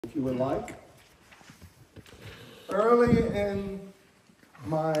if you would like. Early in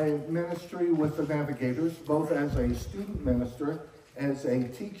my ministry with the Navigators, both as a student minister, as a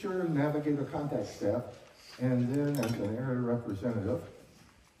teacher, Navigator contact staff, and then as an area representative,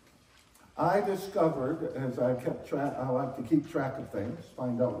 I discovered, as I kept track, I like to keep track of things,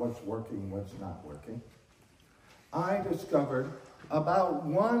 find out what's working, what's not working. I discovered about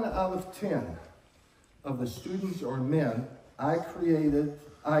 1 out of 10 of the students or men I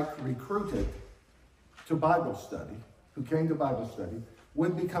recruited to Bible study, who came to Bible study,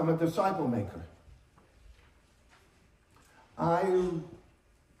 would become a disciple maker. I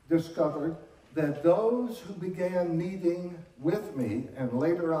discovered that those who began meeting with me and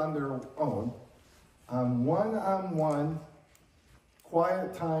later on their own on one-on-one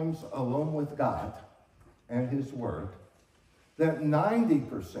quiet times alone with God and His Word, that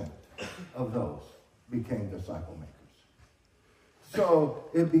 90% of those became disciple makers. So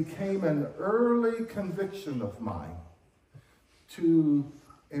it became an early conviction of mine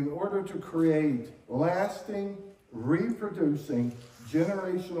in order to create lasting, reproducing,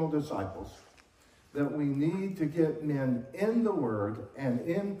 generational disciples, that we need to get men in the Word and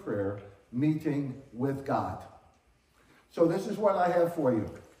in prayer, meeting with God. So this is what I have for you.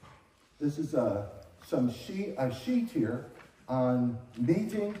 This is a sheet here on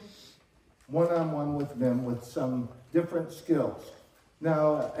meeting one-on-one with them with some different skills.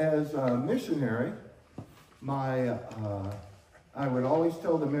 Now, as a missionary, I would always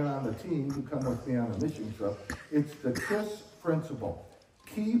tell the men on the team who come with me on a mission trip, it's the KISS principle.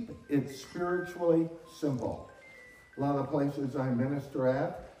 Keep it spiritually simple. A lot of places I minister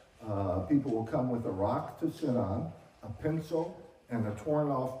at, people will come with a rock to sit on, a pencil, and a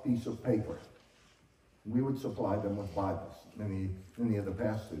torn-off piece of paper. We would supply them with Bibles. Many of the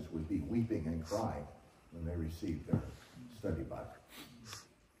pastors would be weeping and crying when they received their study Bible.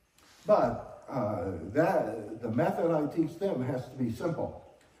 But the method I teach them has to be simple.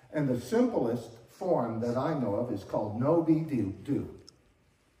 And the simplest form that I know of is called no be do.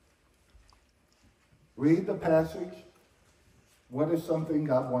 Read the passage. What is something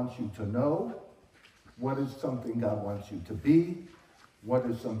God wants you to know? What is something God wants you to be? What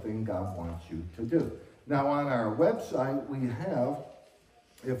is something God wants you to do? Now on our website we have,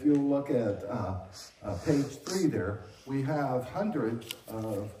 if you look at page 3 there, we have hundreds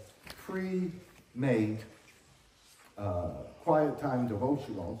of pre-made quiet time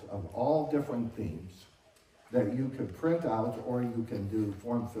devotionals of all different themes that you could print out or you can do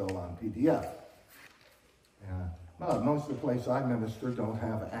form fill on PDF. Well, most of the places I minister don't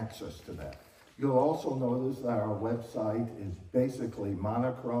have access to that. You'll also notice that our website is basically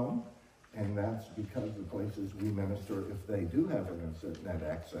monochrome, and that's because the places we minister, if they do have internet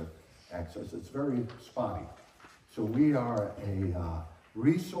access, it's very spotty. So we are a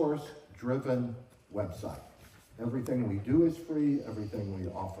resource-driven website. Everything we do is free. Everything we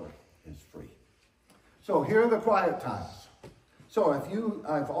offer is free. So here are the quiet times. So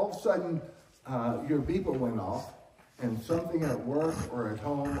if all of a sudden your beeper went off and something at work or at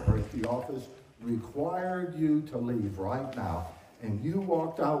home or at the office required you to leave right now, and you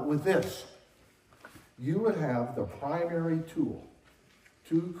walked out with this, you would have the primary tool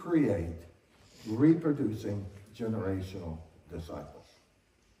to create reproducing generational disciples.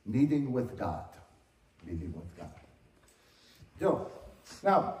 Meeting with God. Meeting with God. So,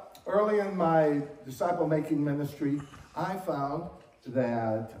 now, early in my disciple-making ministry, I found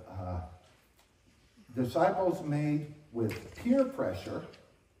that disciples made with peer pressure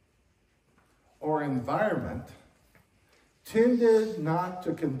or environment tended not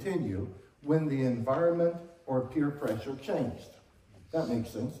to continue when the environment or peer pressure changed. That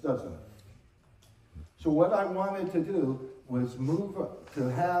makes sense, doesn't it? So what I wanted to do was to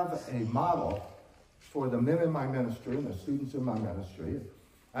have a model for the men in my ministry and the students in my ministry.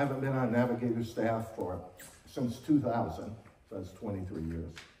 I haven't been on Navigator staff since 2000, so that's 23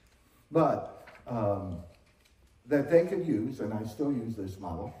 years. But that they could use, and I still use this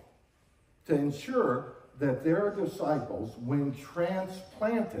model, to ensure that their disciples, when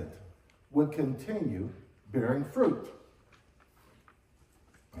transplanted, would continue bearing fruit.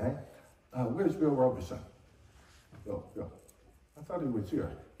 Okay? Where's Bill Roberson? Bill. I thought he was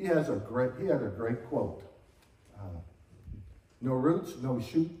here. He had a great quote. No roots, no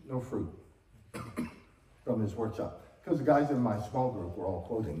shoot, no fruit. From his workshop. Because the guys in my small group were all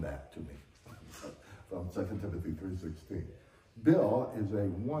quoting that to me. From 2 Timothy 3:16. Bill is a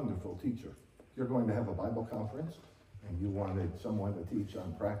wonderful teacher. If you're going to have a Bible conference and you wanted someone to teach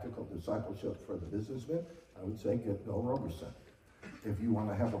on practical discipleship for the businessmen, I would say get Bill Roberson. If you want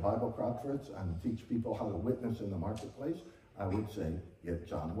to have a Bible conference and teach people how to witness in the marketplace, I would say get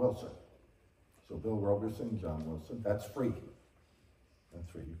John Wilson. So Bill Roberson, John Wilson, that's free. That's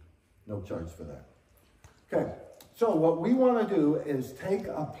free. No charge for that. Okay, so what we want to do is take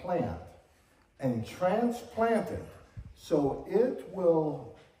a plant and transplant it so it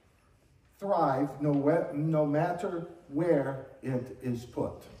will thrive no matter where it is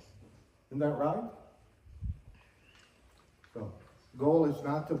put. Isn't that right? So the goal is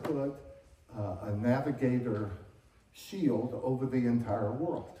not to put a navigator shield over the entire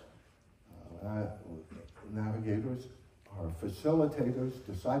world. Navigators are facilitators,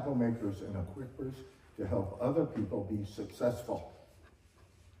 disciple makers, and equippers to help other people be successful.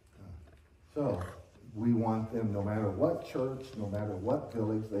 So we want them, no matter what church, no matter what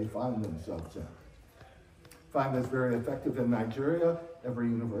village they find themselves in. Find this very effective in Nigeria. Every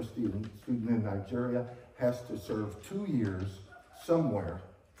university student in Nigeria has to serve 2 years somewhere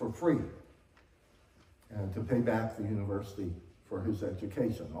for free and to pay back the university for his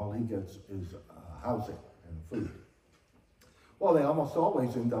education. All he gets is housing and food. Well, they almost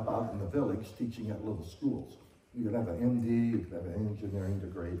always end up out in the village teaching at little schools. You could have an MD, you could have an engineering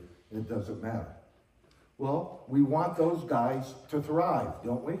degree, it doesn't matter. Well, we want those guys to thrive,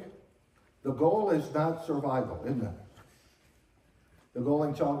 don't we? The goal is not survival, isn't it? The goal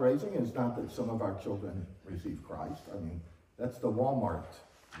in child raising is not that some of our children receive Christ. I mean, that's the Walmart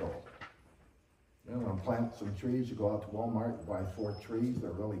goal. You know, plant some trees, you go out to Walmart, you buy 4 trees,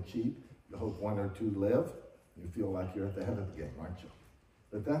 they're really cheap. You hope 1 or 2 live. You feel like you're at the head of the game, aren't you?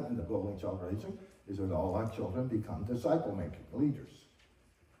 But then the goal in child raising is that all our children become disciple-making leaders.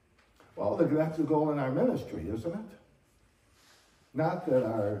 Well, that's the goal in our ministry, isn't it? Not that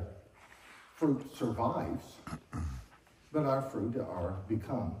our fruit survives, but our fruit are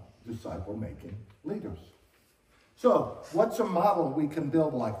become disciple-making leaders. So, what's a model we can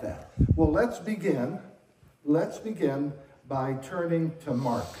build like that? Well, let's begin by turning to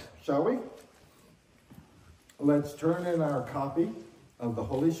Mark, shall we? Let's turn in our copy of the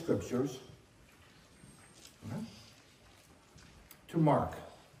Holy Scriptures to Mark.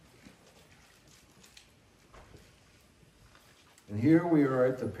 And here we are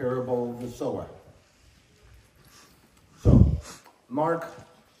at the parable of the sower. So, Mark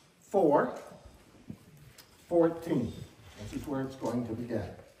 4:14. This is where it's going to begin.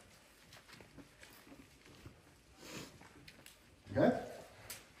 Okay?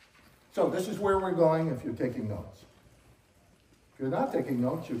 So this is where we're going if you're taking notes. If you're not taking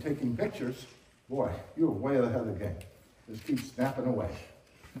notes, you're taking pictures. Boy, you're way ahead of the game. Just keep snapping away.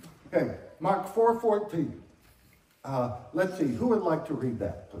 Okay, Mark 4:14. Let's see, who would like to read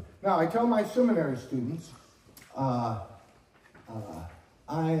that? Now, I tell my seminary students, I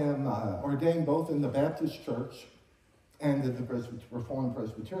am ordained both in the Baptist Church and in the Reformed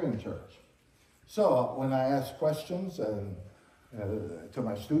Presbyterian Church. So when I ask questions to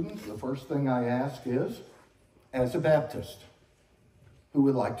my students, the first thing I ask is, as a Baptist, who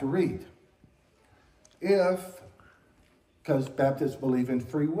would like to read? Because Baptists believe in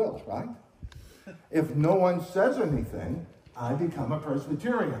free will, right? If no one says anything, I become a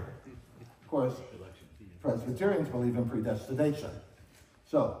Presbyterian. Of course, Presbyterians believe in predestination.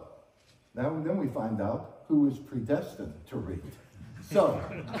 So, then we find out who is predestined to read. So,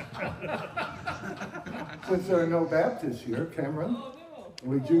 since there are no Baptists here, Cameron,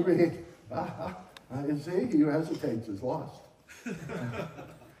 would you read? You see, he hesitates, is lost.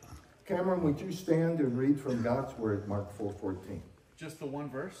 Cameron, would you stand and read from God's Word, Mark 4:14? Just the one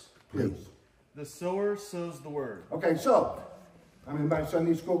verse? Please. The sower sows the word. Okay, so, I'm in my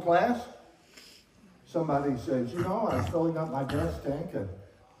Sunday school class. Somebody says, I was filling up my gas tank, and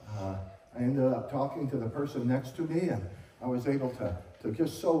I ended up talking to the person next to me, and I was able to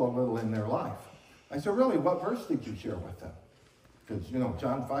just sow a little in their life. I said, really, what verse did you share with them? Because,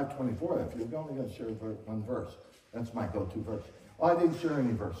 John 5:24, if you're only going to share one verse, that's my go-to verse. Well, I didn't share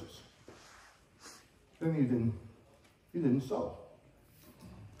any verses. Then you didn't sow.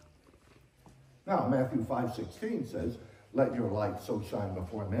 Now, Matthew 5:16 says, let your light so shine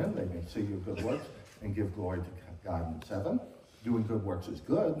before men, they may see your good works and give glory to God in heaven. Doing good works is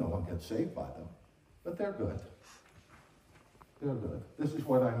good. No one gets saved by them. But they're good. They're good. This is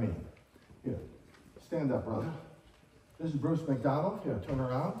what I mean. Here, stand up, brother. This is Bruce McDonald. Here, turn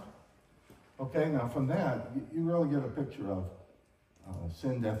around. Okay, now from that, you really get a picture of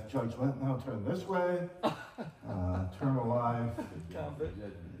sin, death, judgment. Now turn this way. Eternal life.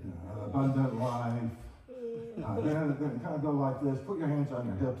 Abundant life. Then kind of go like this. Put your hands on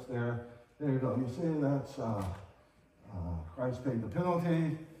your hips there. There you go. You see, that's Christ paid the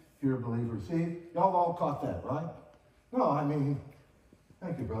penalty. Hear, believe, receive. Y'all all caught that, right? No, I mean,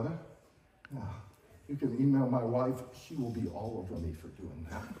 thank you, brother. Now, You can email my wife. She will be all over me for doing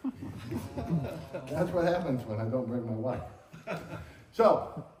that. That's what happens when I don't bring my wife.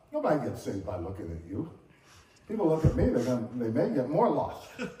 So, nobody gets saved by looking at you. People look at me, they may get more lost.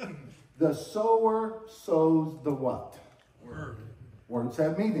 The sower sows the what? Word. Words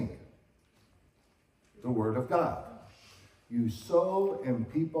have meaning. The Word of God. You sow in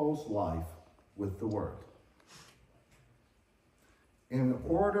people's life with the Word. In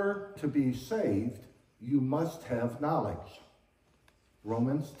order to be saved, you must have knowledge.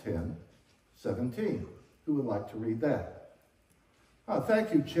 Romans 10:17. Who would like to read that? Oh,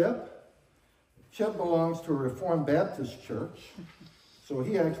 thank you, Chip. Chip belongs to a Reformed Baptist church, so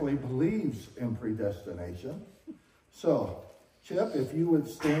he actually believes in predestination. So, Chip, if you would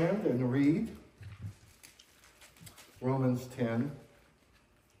stand and read Romans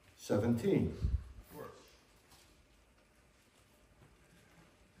 10:17.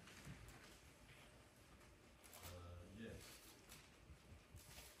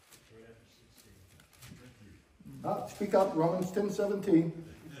 Speak up, Romans 10:17.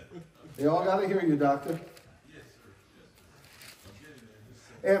 They all got to hear you, Doctor. Yes, sir. Yes,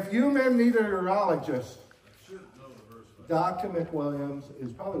 sir. If you men need a urologist, I should know the verse. Dr. McWilliams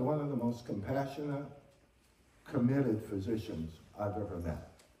is probably one of the most compassionate, committed physicians I've ever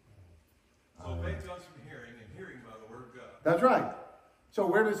met. So faith comes from hearing, and hearing by the word of God. That's right. So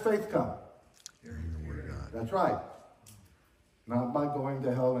where does faith come? Hearing the word of God. That's right. Not by going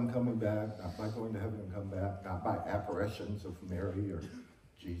to hell and coming back, not by going to heaven and coming back, not by apparitions of Mary or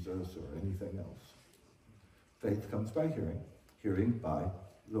Jesus or anything else. Faith comes by hearing, hearing by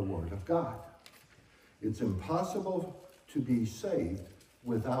the Word of God. It's impossible to be saved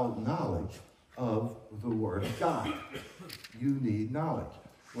without knowledge of the Word of God. You need knowledge.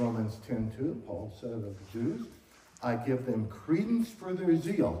 Romans 10:2, Paul said of the Jews, I give them credence for their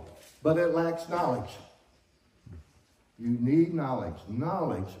zeal, but it lacks knowledge. You need knowledge.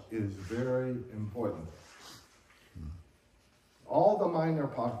 Knowledge is very important. All the minor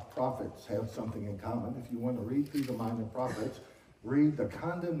prophets have something in common. If you want to read through the minor prophets, read the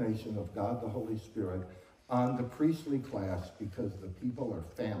condemnation of God the Holy Spirit on the priestly class because the people are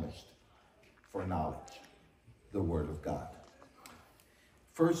famished for knowledge, the Word of God.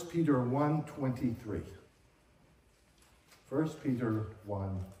 1 Peter 1:23. 1 Peter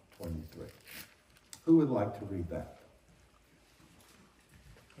 1:23. Who would like to read that?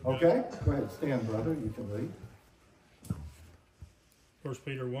 Okay, go ahead, stand, brother. You can read. 1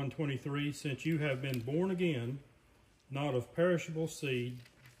 Peter 1:23, since you have been born again, not of perishable seed,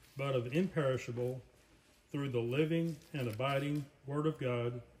 but of imperishable, through the living and abiding Word of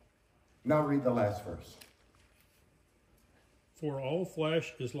God. Now read the last verse. For all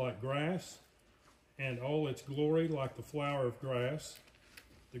flesh is like grass, and all its glory like the flower of grass.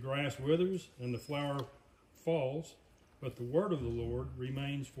 The grass withers, and the flower falls, but the word of the Lord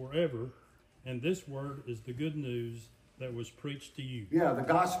remains forever, and this word is the good news that was preached to you. Yeah, the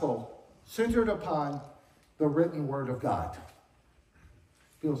gospel centered upon the written Word of God.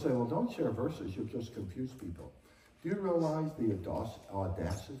 People say, well, don't share verses, you'll just confuse people. Do you realize the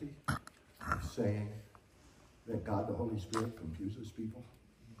audacity of saying that God the Holy Spirit confuses people?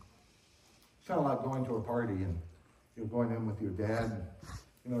 It's kind of like going to a party and you're going in with your dad, and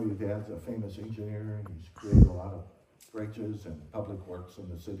you know your dad's a famous engineer and he's created a lot of bridges and public works in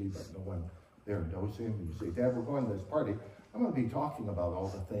the city, but no one there knows him. And you say, Dad, we're going to this party. I'm going to be talking about all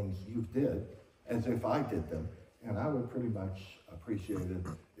the things you did as if I did them, and I would pretty much appreciate it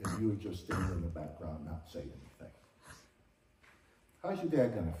if you would just stand in the background, not say anything. How's your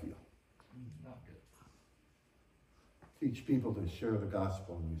dad going to feel? Not good. Teach people to share the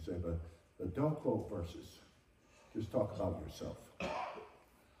gospel, and you say, but don't quote verses. Just talk about yourself.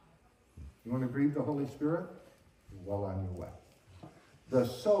 You want to grieve the Holy Spirit? You're well on your way. The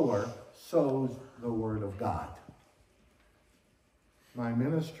sower sows the Word of God. My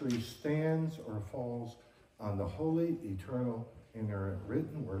ministry stands or falls on the holy, eternal, inerrant,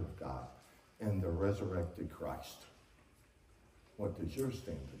 written Word of God and the resurrected Christ. What does yours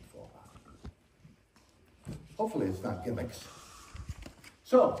stand and fall on? Hopefully it's not gimmicks.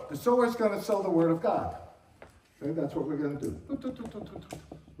 So, the sower's going to sow the Word of God. Okay, that's what we're going to do.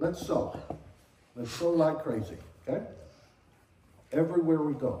 Let's sow. Let's sow like crazy, okay? Everywhere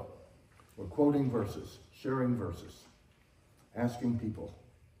we go, we're quoting verses, sharing verses, asking people,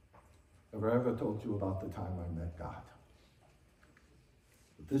 have I ever told you about the time I met God?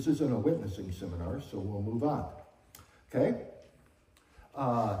 But this isn't a witnessing seminar, so we'll move on. Okay?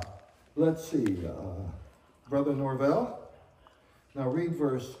 Let's see. Brother Norvell, now read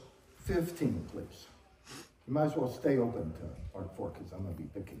verse 15, please. You might as well stay open to part 4 because I'm going to be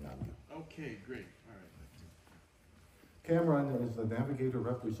picking on you. Okay, great. All right. Cameron is the navigator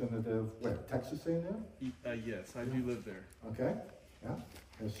representative, where, Texas A&M? Yes, I do live there. Okay, yeah,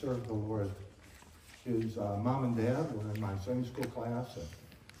 has served the Lord. His mom and dad were in my Sunday school class and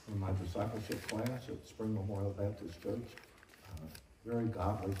in my discipleship class at Spring Memorial Baptist Church. Very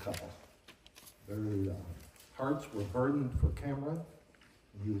godly couple. Very hearts were burdened for Cameron.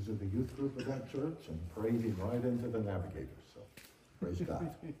 He was in the youth group of that church and prayed him right into the navigator. So praise God.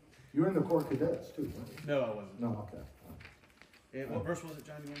 You were in the Corps Cadets too, weren't you? No, I wasn't. No, okay. And what verse was it,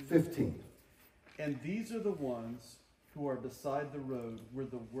 John? Again? 15. And these are the ones who are beside the road where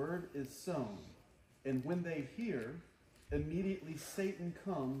the word is sown. And when they hear, immediately Satan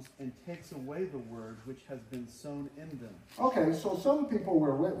comes and takes away the word which has been sown in them. Okay, so some people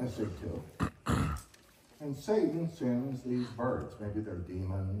we're witnessing to, and Satan sends these birds. Maybe they're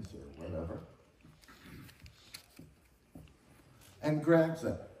demons or whatever. And grabs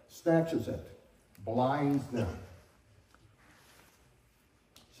it, snatches it, blinds them.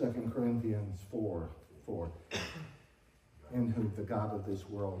 2 Corinthians 4:4. In whom the God of this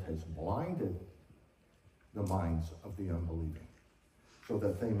world has blinded the minds of the unbelieving, so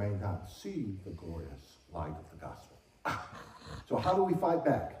that they may not see the glorious light of the gospel. So how do we fight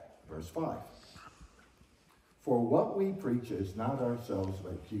back? Verse 5. For what we preach is not ourselves,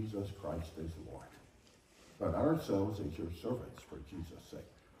 but Jesus Christ is Lord. But ourselves as your servants for Jesus' sake.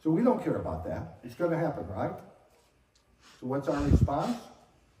 So we don't care about that. It's going to happen, right? So what's our response?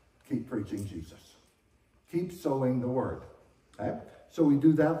 Keep preaching Jesus. Keep sowing the word. Okay? So we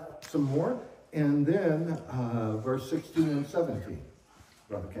do that some more. And then verse 16 and 17.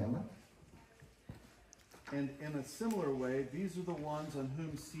 Brother Cameron. And in a similar way, these are the ones on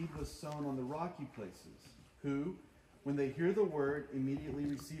whom seed was sown on the rocky places, who, when they hear the word, immediately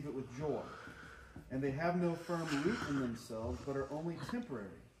receive it with joy. And they have no firm root in themselves, but are only temporary.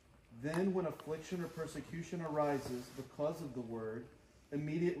 Then when affliction or persecution arises because of the word,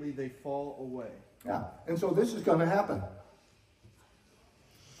 immediately they fall away. Yeah, and so this is going to happen.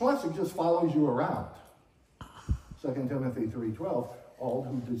 Plus, it just follows you around. 2 Timothy 3:12, all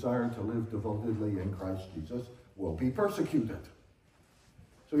who desire to live devotedly in Christ Jesus will be persecuted.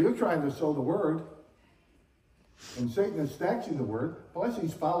 So you're trying to sow the word, and Satan is snatching the word, plus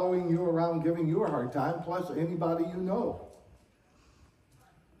he's following you around, giving you a hard time, plus anybody you know.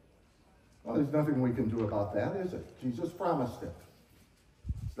 Well, there's nothing we can do about that, is it? Jesus promised it.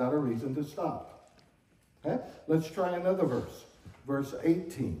 It's not a reason to stop. Okay? Let's try another verse. Verse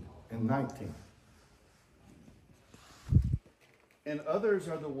 18 and 19. And others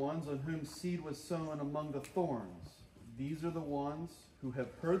are the ones on whom seed was sown among the thorns. These are the ones who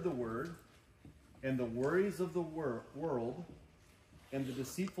have heard the word, and the worries of the world, and the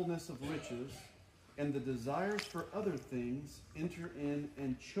deceitfulness of riches, and the desires for other things enter in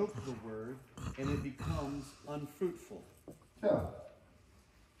and choke the word, and it becomes unfruitful. Yeah.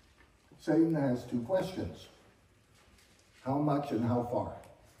 Satan has two questions. How much and how far?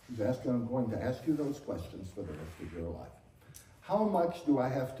 I'm going to ask you those questions for the rest of your life. How much do I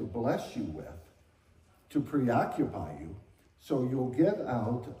have to bless you with to preoccupy you so you'll get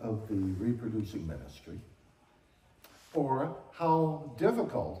out of the reproducing ministry? Or how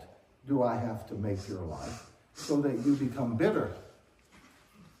difficult do I have to make your life so that you become bitter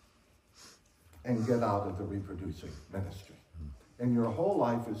and get out of the reproducing ministry? And your whole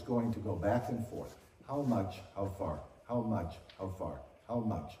life is going to go back and forth. How much, how far? How much, how far? How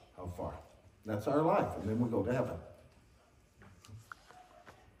much, how far? That's our life, and then we go to heaven.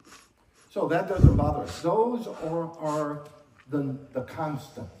 So that doesn't bother us. Those are the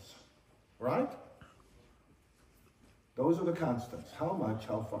constants, right? Those are the constants. How much,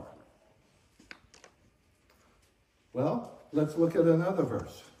 how far? Well, let's look at another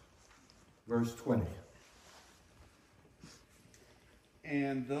verse. Verse 20.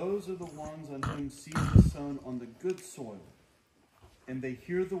 And those are the ones on whom seed was sown on the good soil. And they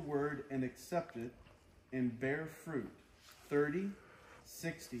hear the word and accept it and bear fruit, 30,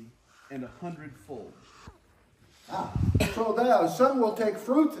 60, and 100-fold. So some will take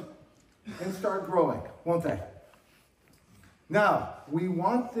fruit and start growing, won't they? Now, we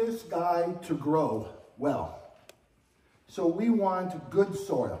want this guy to grow well. So we want good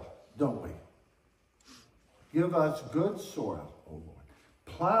soil, don't we? Give us good soil, O Lord.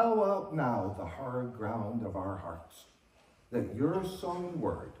 Plow up now the hard ground of our hearts, that your sown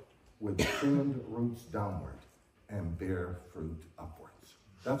word would send roots downward and bear fruit upwards.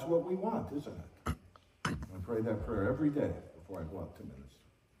 That's what we want, isn't it? I pray that prayer every day before I go out to minister.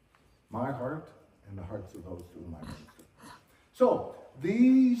 My heart and the hearts of those to whom I minister. So,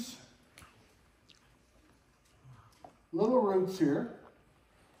 these little roots here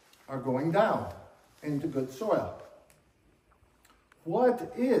are going down into good soil.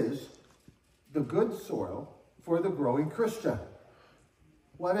 What is the good soil for the growing Christian?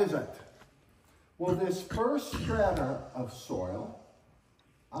 What is it? Well, this first strata of soil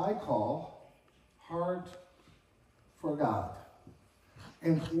I call heart for God.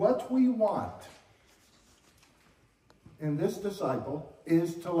 And what we want in this disciple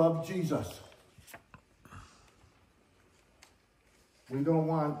is to love Jesus. We don't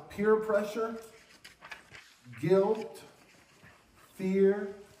want peer pressure, guilt,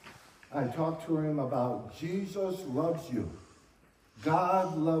 fear. I talked to him about Jesus loves you.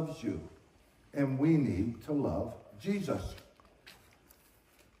 God loves you. And we need to love Jesus.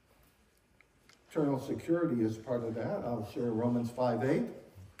 Eternal security is part of that. I'll share Romans 5:8.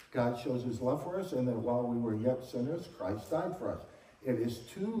 God shows his love for us, and that while we were yet sinners, Christ died for us. It is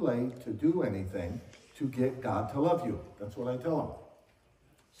too late to do anything to get God to love you. That's what I tell them.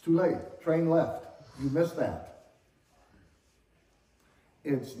 It's too late. Train left. You missed that.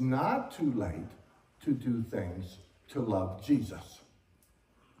 It's not too late to do things to love Jesus.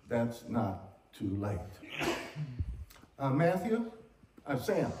 That's not too late.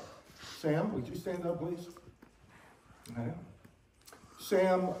 Sam, would you stand up, please? Okay.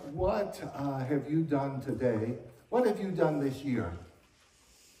 Sam, what have you done today? What have you done this year,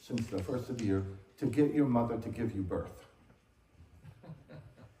 since the first of the year, to get your mother to give you birth?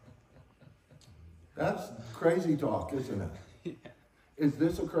 That's crazy talk, isn't it? Is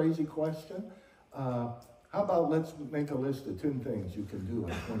this a crazy question? How about let's make a list of 10 things you can do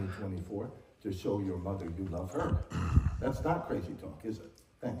in 2024 to show your mother you love her. That's not crazy talk, is it?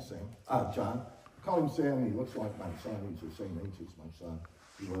 Thanks, Sam. John. Call him Sam. He looks like my son. He's the same age as my son.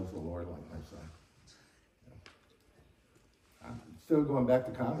 He loves the Lord like my son. Yeah. I'm still going back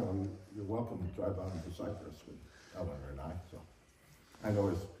to Conroe. You're welcome to drive on to Cyprus with Eleanor and I. So I know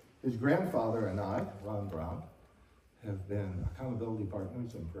his grandfather and I, Ron Brown, have been accountability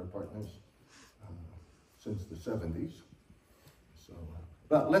partners and prayer partners since the 70s. So,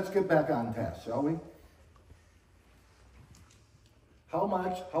 but let's get back on task, shall we? How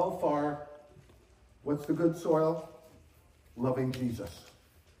much, how far, what's the good soil? Loving Jesus.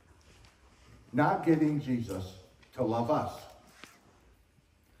 Not getting Jesus to love us.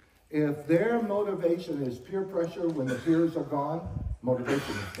 If their motivation is peer pressure when the peers are gone,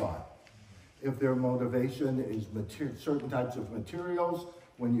 motivation is gone. If their motivation is certain types of materials,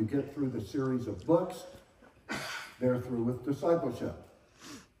 when you get through the series of books, they're through with discipleship.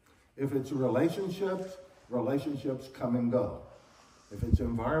 If it's relationships, relationships come and go. If it's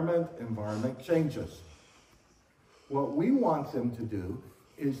environment, environment changes. What we want them to do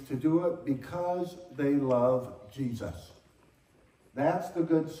is to do it because they love Jesus. That's the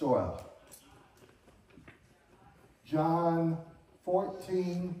good soil. John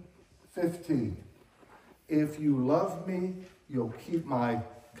 14:15. If you love me, you'll keep my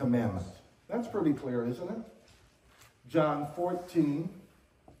commandments. That's pretty clear, isn't it? John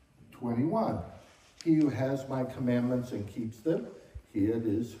 14:21. He who has my commandments and keeps them, he it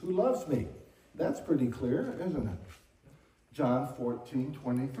is who loves me. That's pretty clear, isn't it? John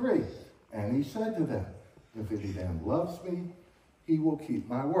 14:23. And he said to them, if any man loves me, he will keep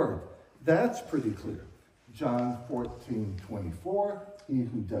my word. That's pretty clear. John 14:24. He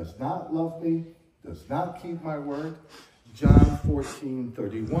who does not love me does not keep my word. John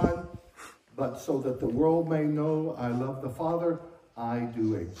 14:31. But so that the world may know I love the Father, I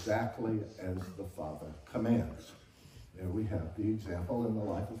do exactly as the Father commands. There we have the example in the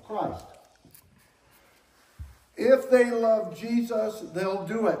life of Christ. If they love Jesus, they'll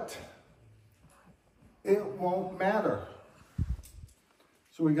do it. It won't matter.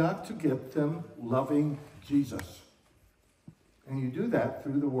 So we got to get them loving Jesus. And you do that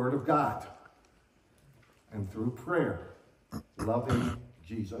through the Word of God and through prayer. Loving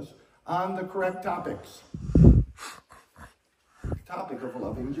Jesus on the correct topics. Topic of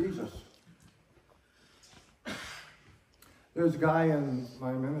loving Jesus. There's a guy in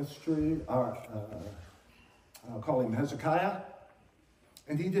my ministry, I'll call him Hezekiah,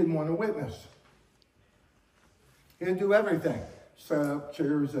 and he didn't want to witness. He'd do everything. Set up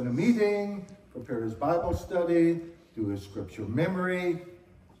chairs in a meeting, prepare his Bible study, do his scripture memory,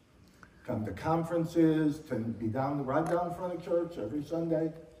 come to conferences, to be right down in front of church every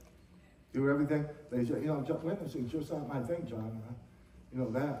Sunday, do everything. They say, witnessing is just not my thing, John.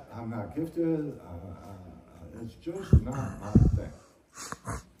 That I'm not gifted. It's just not my thing.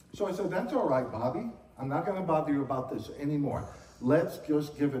 So I said, that's all right, Bobby. I'm not going to bother you about this anymore. Let's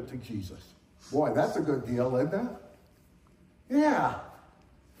just give it to Jesus. Boy, that's a good deal, isn't it? Yeah.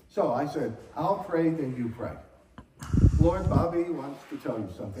 So I said, I'll pray, then you pray. Lord, Bobby wants to tell you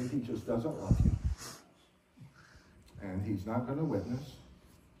something. He just doesn't love you. and he's not going to witness.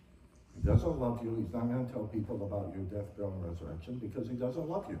 He doesn't love you. He's not going to tell people about your death, burial, and resurrection because he doesn't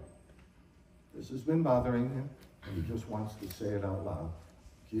love you. This has been bothering him, and he just wants to say it out loud.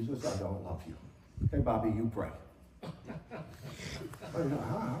 Jesus, I don't love you. Hey, Bobby, you pray. I'm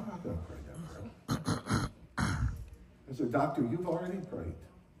not going to pray that prayer. I said, Doctor, you've already prayed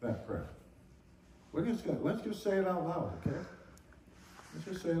that prayer. Let's just say it out loud, okay? Let's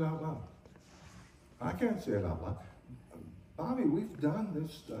just say it out loud. I can't say it out loud. Bobby, we've done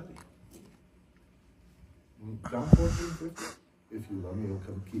this study. John 14:50. If you love me, you'll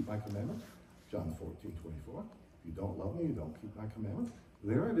keep my commandments. John 14:24. If you don't love me, you don't keep my commandments.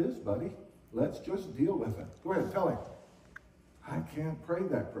 There it is, buddy. Let's just deal with it. Go ahead, tell him. I can't pray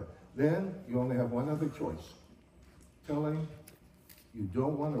that prayer. Then you only have one other choice. Tell him you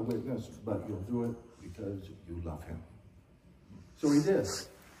don't want to witness, but you'll do it because you love him. So he did.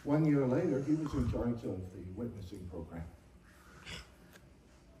 1 year later, he was in charge of the witnessing program,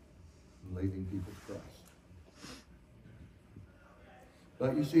 leading people to Christ.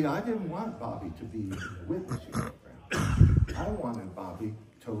 But you see, I didn't want Bobby to be in the witnessing program. I wanted Bobby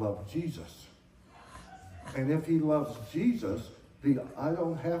to love Jesus. And if he loves Jesus, I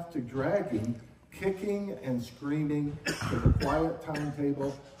don't have to drag him kicking and screaming to the quiet time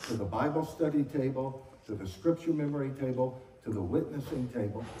table, to the Bible study table, to the scripture memory table, to the witnessing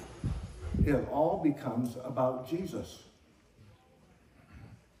table. It all becomes about Jesus.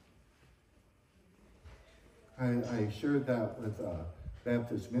 I shared that with a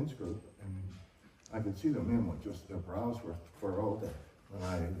Baptist men's group, and I could see the men with just their brows were furrowed. When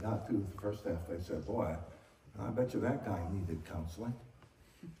I got through the first half, they said, boy, I bet you that guy needed counseling.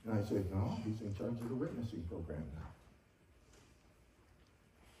 And I said, no, he's in charge of the witnessing program now.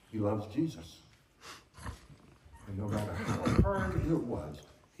 He loves Jesus. And no matter how hard it was,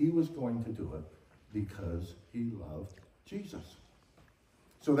 he was going to do it because he loved Jesus.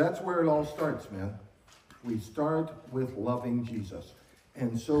 So that's where it all starts, man. We start with loving Jesus.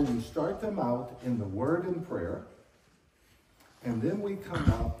 And so we start them out in the word and prayer. And then we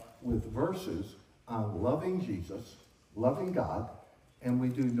come up with verses on loving Jesus, loving God, and we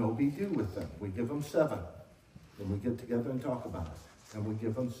do no big deal with them. We give them 7. Then we get together and talk about it. And we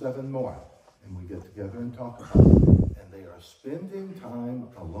give them 7 more. And we get together and talk about it. And they are spending time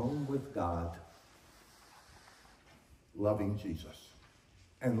alone with God, loving Jesus,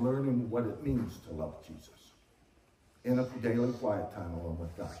 and learning what it means to love Jesus in a daily quiet time alone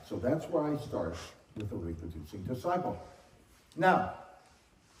with God. So that's where I start with a reproducing disciple. Now,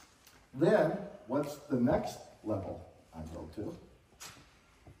 then, what's the next level I go to?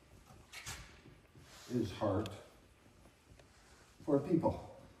 Is heart for people.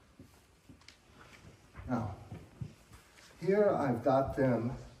 Now, here I've got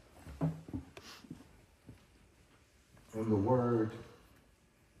them in the word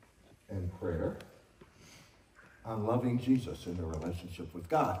and prayer on loving Jesus in their relationship with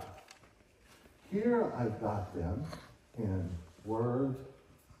God. Here I've got them in word,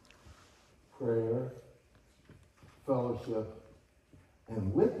 prayer, fellowship,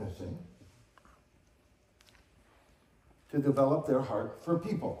 and witnessing to develop their heart for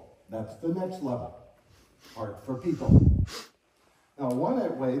people. That's the next level. Heart for people. Now,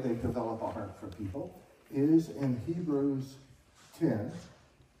 one way they develop a heart for people is in Hebrews 10,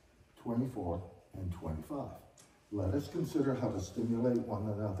 24, and 25. Let us consider how to stimulate one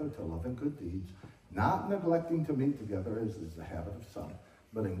another to love and good deeds, not neglecting to meet together as is the habit of some,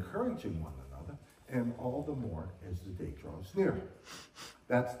 but encouraging one another, and all the more as the day draws near.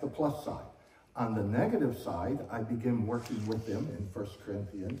 That's the plus side. On the negative side, I begin working with them in 1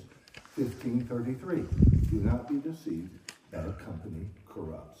 Corinthians 15:33. Do not be deceived, bad company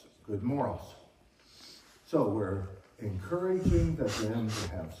corrupts good morals. So we're encouraging them to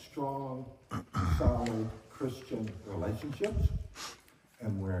have strong, solid Christian relationships,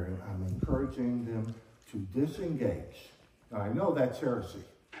 and I'm encouraging them to disengage. Now I know that's heresy,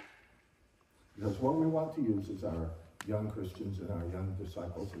 because what we want to use is our young Christians and our young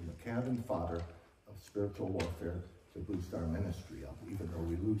disciples as the cannon fodder of spiritual warfare to boost our ministry up, even though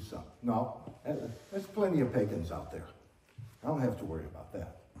we lose some. No, there's plenty of pagans out there. I don't have to worry about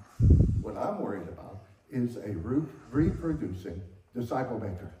that. What I'm worried about is a reproducing disciple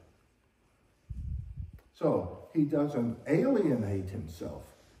maker. So he doesn't alienate himself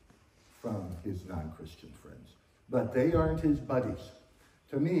from his non-Christian friends, but they aren't his buddies.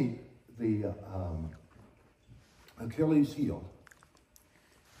 To me, the Achilles heel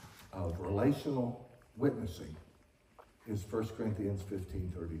of relational witnessing is 1 Corinthians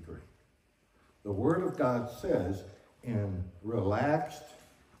 15:33. The Word of God says in relaxed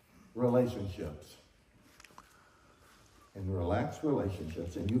relationships, and relaxed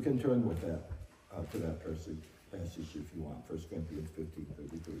relationships, and you can turn with that to that passage if you want, 1 Corinthians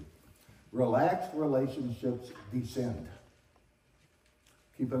 15:33. Relaxed relationships descend.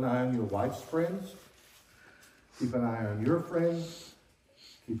 Keep an eye on your wife's friends. Keep an eye on your friends.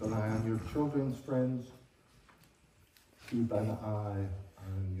 Keep an eye on your children's friends. Keep an eye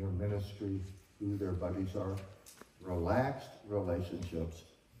on your ministry, who their buddies are. Relaxed relationships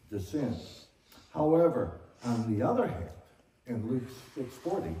descend. However, on the other hand, in Luke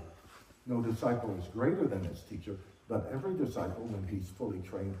 6:40, no disciple is greater than his teacher, but every disciple, when he's fully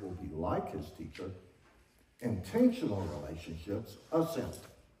trained, will be like his teacher. Intentional relationships ascend.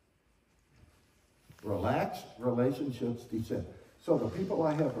 Relaxed relationships descend. So the people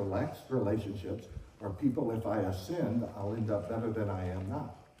I have relaxed relationships are people, if I ascend, I'll end up better than I am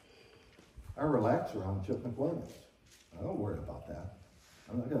now. I relax around Chip McWilliams. I don't worry about that.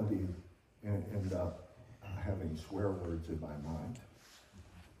 I'm not going to be end up having swear words in my mind.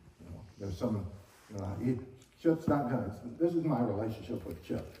 There's some, Chip's not going to, this is my relationship with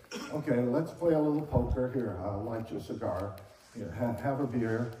Chip. Okay, let's play a little poker. Here, I'll light you a cigar. Here, have a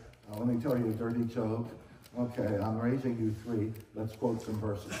beer. Let me tell you a dirty joke. Okay, I'm raising you 3. Let's quote some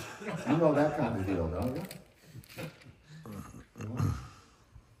verses. You know that kind of deal, don't you?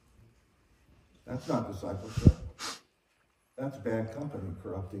 That's not discipleship. That's bad company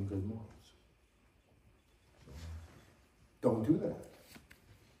corrupting good morals. Don't do that.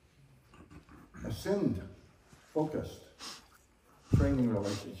 Ascend, focused, training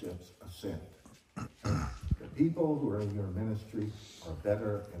relationships, ascend. The people who are in your ministry are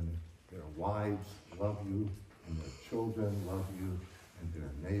better, and their wives love you, and their children love you, and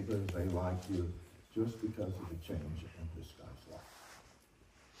their neighbors, they like you, just because of the change in this guy's life.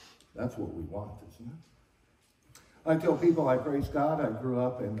 That's what we want, isn't it? I tell people, I praise God. I grew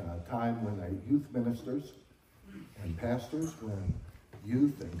up in a time when youth ministers and pastors, when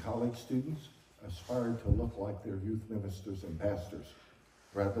youth and college students aspired to look like their youth ministers and pastors,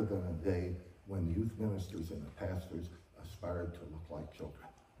 rather than a day when youth ministers and the pastors aspired to look like children.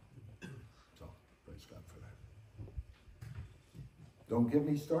 So, praise God for that. Don't get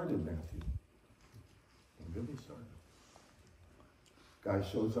me started, Matthew. Don't get me started. Guy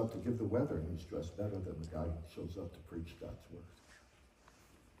shows up to give the weather, and he's dressed better than the guy who shows up to preach God's word.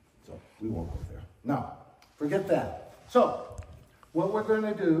 So, we won't go there. Now, forget that. So, what we're going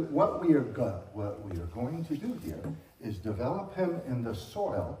to do, what we are going to do here is develop him in the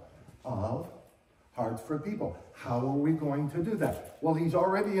soil of heart for people. How are we going to do that? Well, he's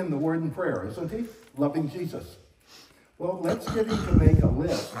already in the word and prayer, isn't he? Loving Jesus. Well, let's get him to make a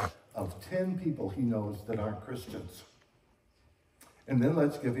list of 10 people he knows that aren't Christians. And then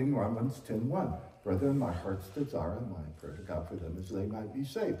let's give him Romans 10:1. Brethren, my heart's desire and my prayer to God for them is they might be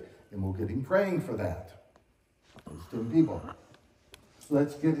saved. And we'll get him praying for that. Those 10 people.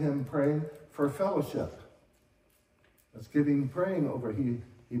 Let's get him praying for fellowship. Let's get him praying over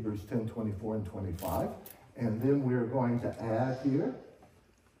Hebrews 10:24 and 25. And then we're going to add here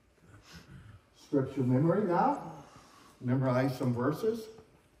scripture memory now. Memorize some verses.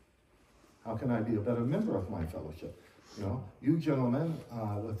 How can I be a better member of my fellowship? You gentlemen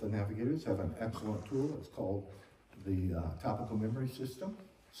with the navigators have an excellent tool. It's called the topical memory system.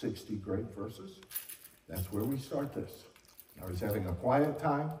 60 great verses. That's where we start this. Now he's having a quiet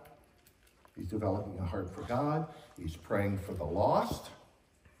time. He's developing a heart for God. He's praying for the lost.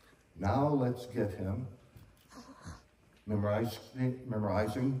 Now let's get him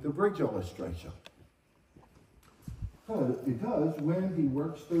memorizing the bridge illustration. Because when he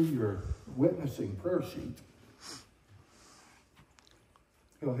works through your witnessing prayer sheet,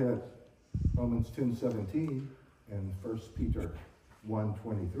 he'll hit Romans 10:17 and 1 Peter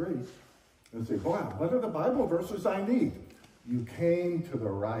 1:23 and say, boy, what are the Bible verses I need? You came to the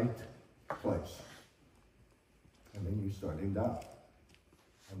right place. And then you start him down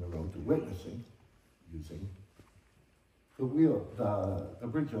on the road to witnessing using the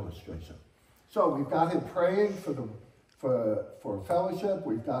bridge illustration. So we've got him praying for fellowship.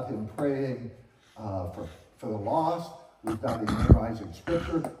 We've got him praying for the lost. We've got him memorizing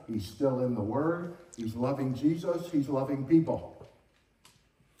scripture. He's still in the word. He's loving Jesus. He's loving people.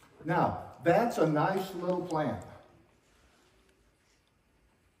 Now, that's a nice little plan.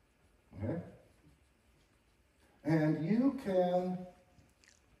 Okay? And you can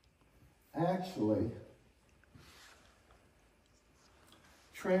actually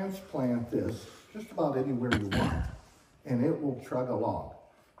transplant this just about anywhere you want, and it will trug along.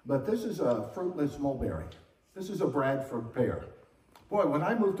 But this is a fruitless mulberry. This is a Bradford pear. Boy, when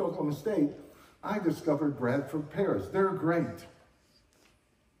I moved to Oklahoma State, I discovered Bradford pears. They're great.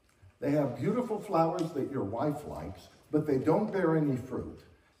 They have beautiful flowers that your wife likes, but they don't bear any fruit.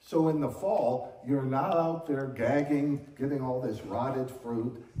 So in the fall, you're not out there gagging, getting all this rotted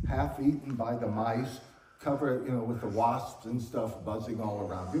fruit, half eaten by the mice, covered, with the wasps and stuff buzzing all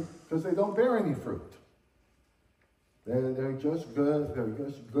around you, because they don't bear any fruit. They're just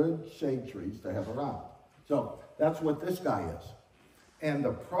good shade trees to have around. So that's what this guy is. And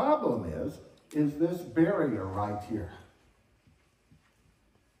the problem is this barrier right here.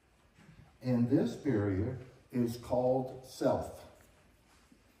 And this barrier is called self.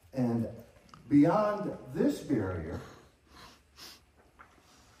 And beyond this barrier,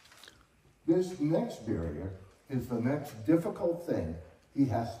 this next barrier is the next difficult thing he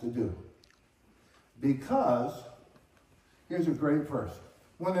has to do. Because, here's a great verse.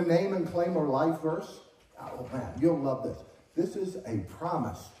 Want a name and claim or life verse? Oh man, you'll love this. This is a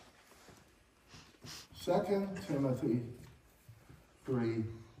promise. 2 Timothy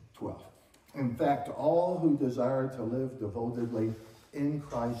 3:12. In fact, all who desire to live devotedly in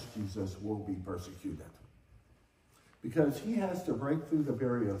Christ Jesus will be persecuted. Because he has to break through the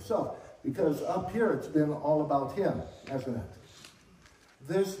barrier of self. Because up here it's been all about him, hasn't it?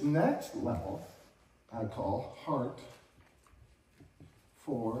 This next level I call heart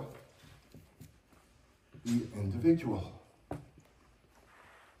for the individual.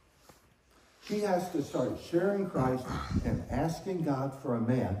 He has to start sharing Christ and asking God for a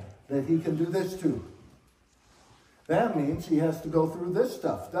man that he can do this to. That means he has to go through this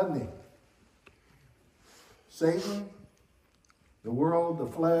stuff, doesn't he? Satan, the world, the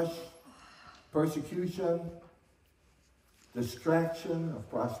flesh, persecution, distraction of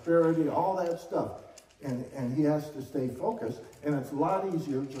prosperity, all that stuff. And he has to stay focused. And it's a lot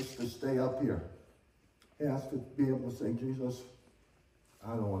easier just to stay up here. He has to be able to say, Jesus,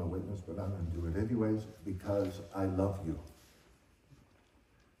 I don't want to witness, but I'm going to do it anyways because I love you.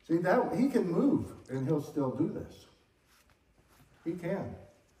 See, that he can move and he'll still do this. He can.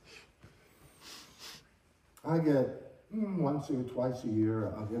 I get once or twice a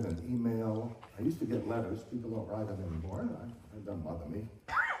year, I'll get an email. I used to get letters. People don't write them anymore. It doesn't bother me.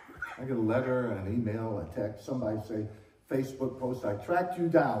 I get a letter, an email, a text. Somebody say, Facebook post, I tracked you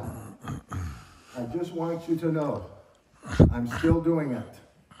down. I just want you to know I'm still doing it.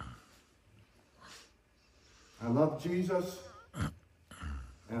 I love Jesus,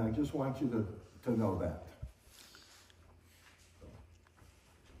 and I just want you to know that.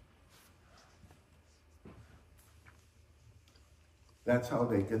 That's how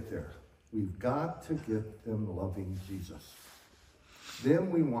they get there. We've got to get them loving Jesus.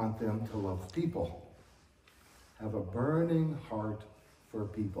 Then we want them to love people. Have a burning heart for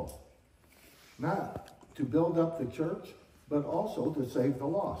people. Not to build up the church, but also to save the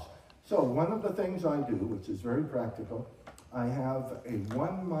lost. So one of the things I do, which is very practical, I have a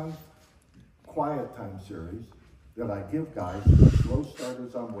 1-month quiet time series that I give guys who are slow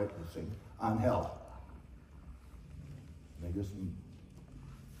starters on witnessing on hell. They just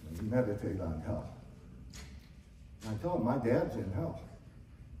meditate on hell. And I tell them, my dad's in hell.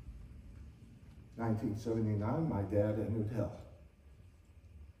 1979, my dad entered hell.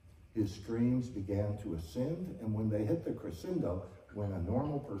 His screams began to ascend, and when they hit the crescendo, when a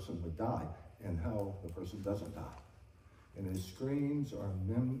normal person would die, in hell, the person doesn't die. And his screams are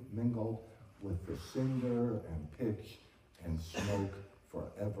mingled with the cinder and pitch and smoke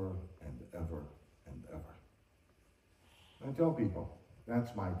forever and ever and ever. I tell people,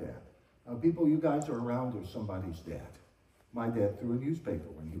 that's my dad. People, you guys are around or somebody's dad. My dad threw a newspaper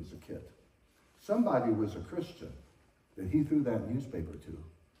when he was a kid. Somebody was a Christian that he threw that newspaper to,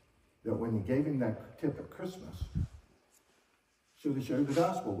 that when he gave him that tip at Christmas, should have shared the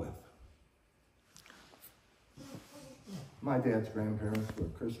gospel with. My dad's grandparents were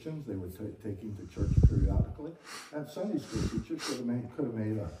Christians. They would take him to church periodically. That Sunday school teacher could have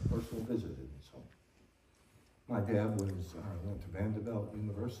made a personal visit in his home. My dad went to Vanderbilt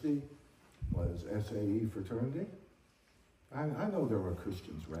University, was SAE fraternity. I know there were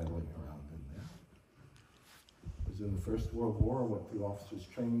Christians rattling around in there. Was in the First World War, went through officers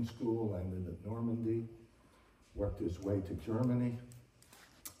training school, landed at Normandy, worked his way to Germany.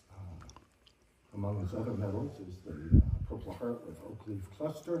 Among his other medals is the Purple Heart with Oak Leaf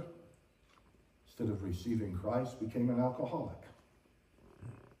Cluster. Instead of receiving Christ, became an alcoholic.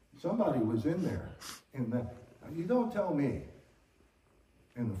 Somebody was in there. You don't tell me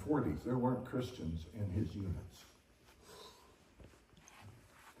in the 40s there weren't Christians in his units.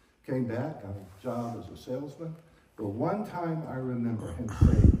 Came back, got a job as a salesman. But one time I remember him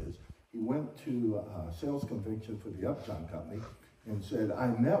saying is, he went to a sales convention for the Upjohn Company and said, I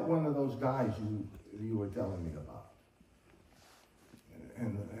met one of those guys you were telling me about.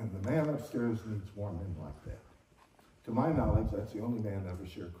 And the man upstairs needs more men like that To my knowledge, that's the only man ever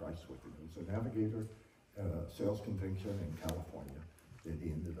shared Christ with him. He was a navigator at a sales convention in California that he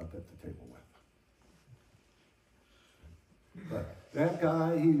ended up at the table with. But that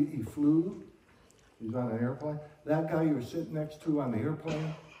guy, he flew. He was on an airplane. That guy you were sitting next to on the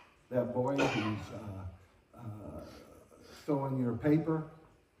airplane, that boy who's filling your paper,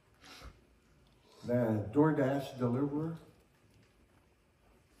 that DoorDash deliverer,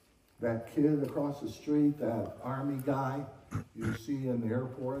 that kid across the street, that army guy you see in the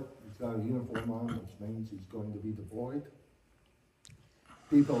airport, he's got a uniform on, which means he's going to be deployed.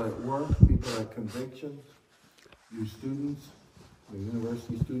 People at work, people at convictions, you students, the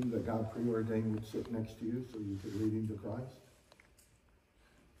university student that God preordained would sit next to you so you could lead him to Christ.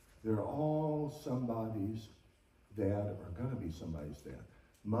 They're all somebody's dad, or going to be somebody's dad.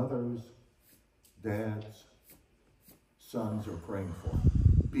 Mothers, dads, sons are praying for.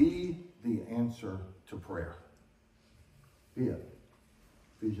 Be the answer to prayer. Be it.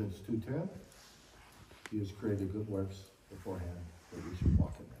 Ephesians 2:10. He has created good works beforehand that we should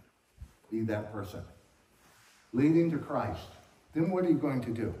walk in them. Be that person. Leading to Christ. Then what are you going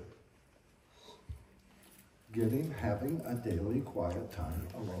to do? Having a daily quiet time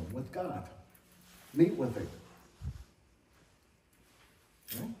alone with God. Meet with him.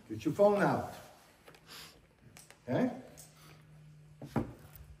 Okay? Get your phone out. Okay?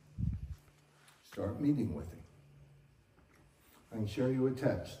 Start meeting with him. I can share you a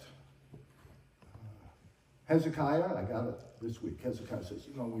text. Hezekiah, I got it this week. Hezekiah says,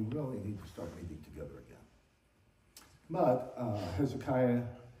 we really need to start meeting together again. But Hezekiah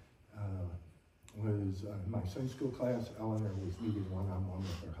was in my Sunday school class. Eleanor was meeting one-on-one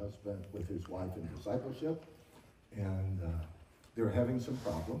with her husband, with his wife in discipleship. And they were having some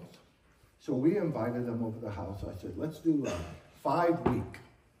problems. So we invited them over to the house. I said, let's do a 5-week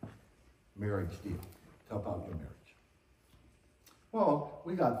marriage deal to help out your marriage. Well,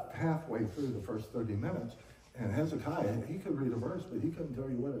 we got halfway through the first 30 minutes, and Hezekiah, he could read a verse, but he couldn't tell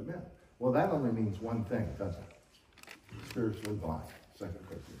you what it meant. Well, that only means one thing, doesn't it? Spiritually blind, 2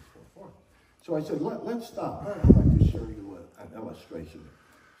 Corinthians 4:4. So I said, let's stop. I'd like to share you an illustration.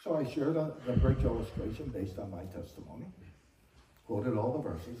 So I shared a bridge illustration based on my testimony, quoted all the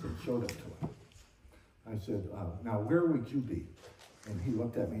verses, and showed it to him. I said, now where would you be? And he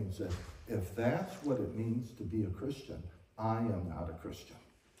looked at me and said, if that's what it means to be a Christian, I am not a Christian.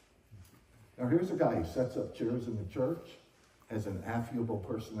 Now here's a guy who sets up chairs in the church, has an affable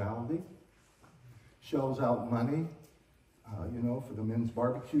personality, shells out money, for the men's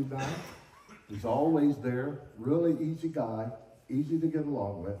barbecue night. He's always there, really easy guy, easy to get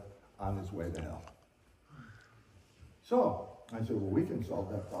along with, on his way to hell. So I said, well, we can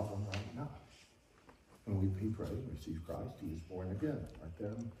solve that problem right now. And he prayed and received Christ. He was born again right there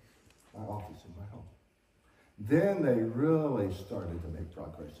in my office in my home. Then they really started to make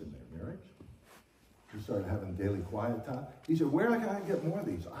progress in their marriage. We started having daily quiet time. He said, where can I get more of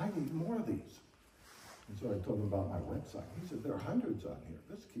these? I need more of these. And so I told him about my website. He said, there are hundreds on here.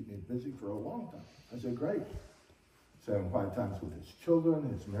 This will keep me busy for a long time. I said, great. He's having quiet times with his children.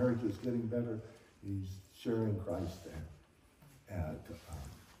 His marriage is getting better. He's sharing Christ at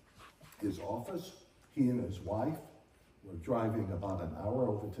his office. He and his wife were driving about an hour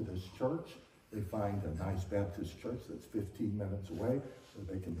over to this church. They find a nice Baptist church that's 15 minutes away where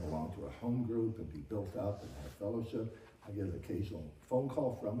they can belong to a home group and be built up and have fellowship. I get an occasional phone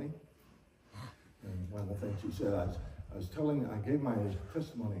call from him. And one of the things he said, I gave my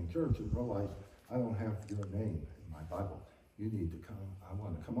testimony in church and realized I don't have your name in my Bible. You need to come. I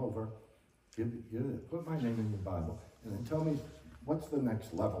want to come over, put my name in your Bible, and then tell me what's the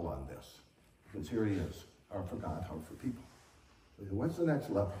next level on this. Because here he is, heart for God, heart for people. So what's the next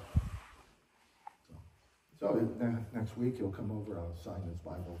level? So next week he'll come over, I'll sign his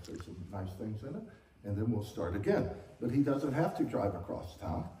Bible, there's some nice things in it, and then we'll start again. But he doesn't have to drive across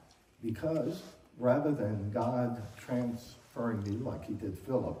town, because rather than God transferring me like he did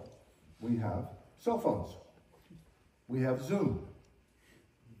Philip, we have cell phones. We have Zoom.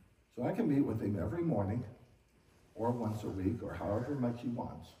 So I can meet with him every morning, or once a week, or however much he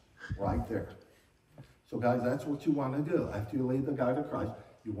wants, right there. So guys, that's what you want to do. After you lead the guy to Christ,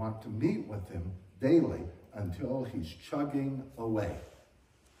 you want to meet with him daily until he's chugging away.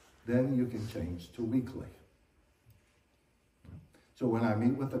 Then you can change to weekly. So when I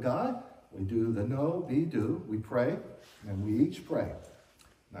meet with the guy, we do the know, be, do. We pray, and we each pray.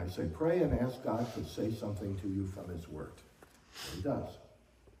 And I say, pray and ask God to say something to you from his word. So he does.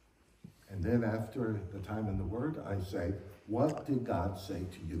 And then after the time in the word, I say, what did God say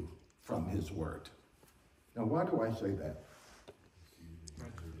to you from his word? Now, why do I say that?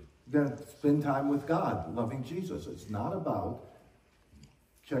 Then spend time with God, loving Jesus. It's not about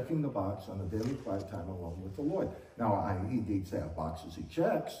checking the box on a daily quiet time alone with the Lord. Now, he needs to have boxes he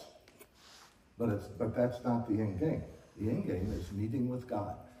checks, but that's not the end game. The end game is meeting with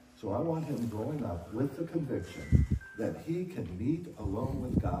God. So I want him growing up with the conviction that he can meet alone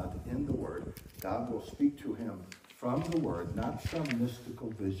with God in the Word. God will speak to him from the Word, not some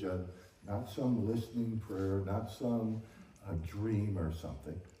mystical vision, not some listening prayer, not some dream or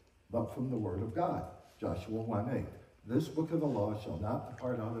something, but from the Word of God. Joshua 1:8. This book of the law shall not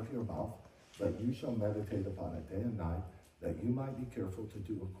depart out of your mouth, but you shall meditate upon it day and night, that you might be careful to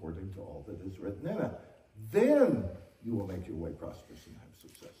do according to all that is written in it. Then you will make your way prosperous and have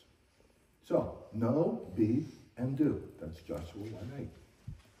success. So, know, be, and do. That's Joshua 1:8.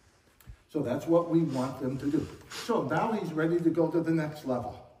 So that's what we want them to do. So now he's ready to go to the next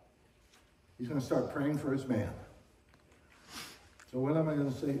level. He's going to start praying for his man. So what am I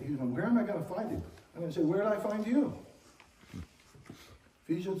going to say? He's going, where am I going to find him? I'm going to say, where did I find you?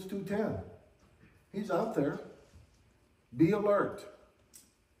 Ephesians 2:10. He's out there. Be alert.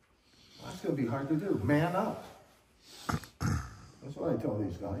 Well, that's going to be hard to do. Man up. That's what I tell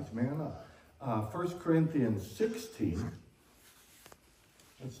these guys. Man up. 1 Corinthians 16.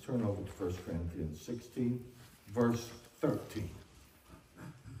 Let's turn over to 1 Corinthians 16, verse 13.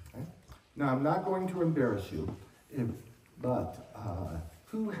 Okay? Now, I'm not going to embarrass you, but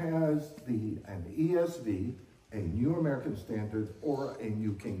who has an ESV, a New American Standard, or a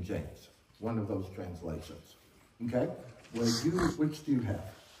New King James? One of those translations. Okay? Which do you have?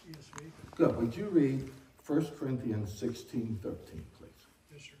 ESV. Good. Would you read 1 Corinthians 16, 13, please?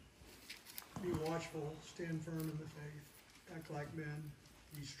 Yes, sir. Be watchful, stand firm in the faith, act like men,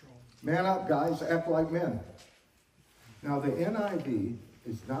 be strong. Man up, guys. Act like men. Now, the NIV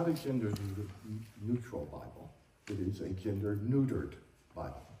is not a gender-neutral Bible. It is a gender-neutered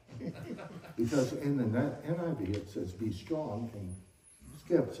Bible. Because in the NIV, it says, be strong, and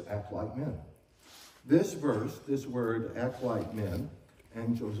skips, act like men. This verse, this word, act like men,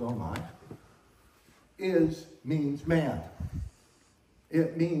 angiozomai, means man.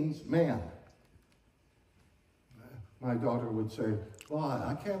 It means man. My daughter would say, well,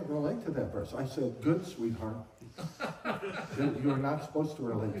 I can't relate to that verse. I said, good, sweetheart. You're not supposed to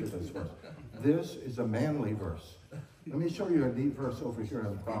relate to this verse. This is a manly verse. Let me show you a neat verse over here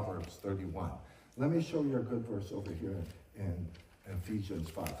in Proverbs 31. Let me show you a good verse over here in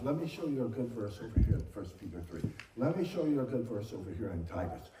Ephesians 5. Let me show you a good verse over here in 1 Peter 3. Let me show you a good verse over here in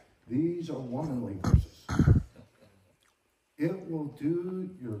Titus. These are womanly verses. It will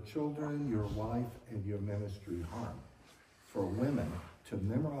do your children, your wife, and your ministry harm for women to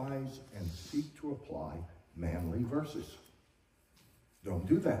memorize and seek to apply manly verses. Don't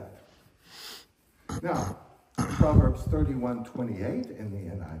do that. Now, Proverbs 31:28 in the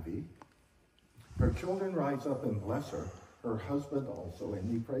NIV. Her children rise up and bless her, her husband also, and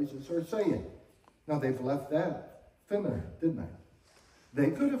he praises her, saying. Now, they've left that feminine, didn't they?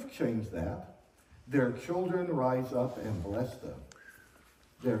 They could have changed that. Their children rise up and bless them.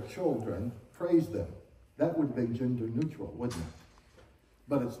 Their children praise them. That would have been gender neutral, wouldn't it?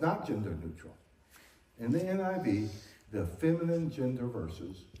 But it's not gender neutral. In the NIV, the feminine gender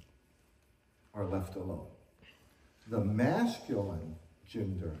verses are left alone. The masculine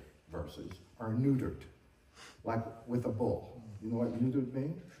gender verses are neutered, like with a bull. You know what neutered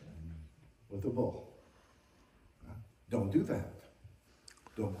means? With a bull. Don't do that.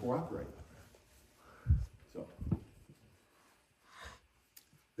 Don't cooperate. So,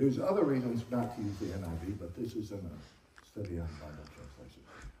 there's other reasons not to use the NIV, but this is in a study on Bible translation.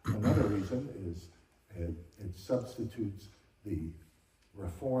 Another reason is it substitutes the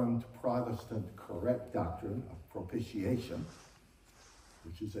Reformed Protestant correct doctrine of propitiation,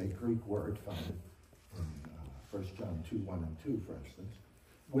 which is a Greek word found in 1 John 2:1 and 2, for instance,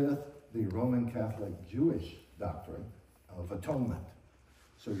 with the Roman Catholic Jewish doctrine of atonement.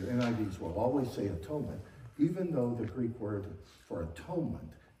 So your NIVs will always say atonement, even though the Greek word for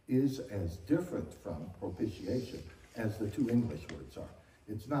atonement is as different from propitiation as the two English words are.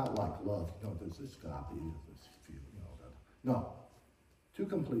 It's not like love. There's this copy, this few, No. Two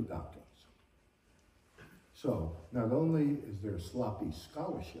complete doctrines. So, not only is there sloppy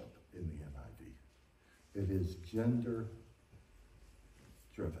scholarship in the NIV, it is gender-driven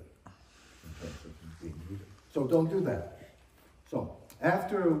in terms of being needed. So don't do that. So,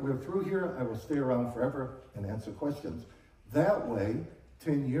 after we're through here, I will stay around forever and answer questions. That way,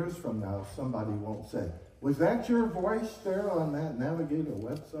 10 years from now, somebody won't say, was that your voice there on that Navigator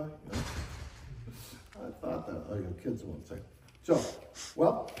website? I thought that. Oh, your kids won't say. So,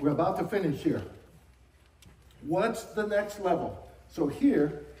 well, we're about to finish here. What's the next level? So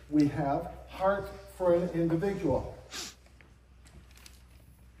here, we have heart for an individual.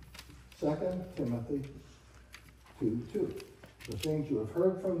 2 Timothy 2:2. The things you have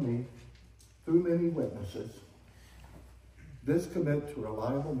heard from me through many witnesses, this commit to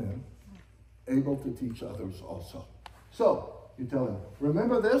reliable men, able to teach others also. So, you tell him,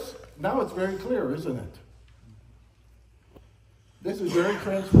 remember this? Now it's very clear, isn't it? This is very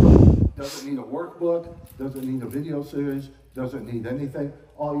transferable. Doesn't need a workbook, doesn't need a video series, doesn't need anything.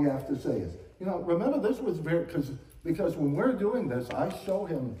 All you have to say is, remember this was because when we're doing this, I show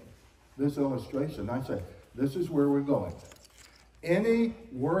him this illustration. I say, this is where we're going. Any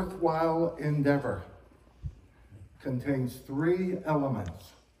worthwhile endeavor contains 3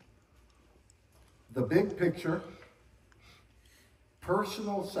 elements: the big picture,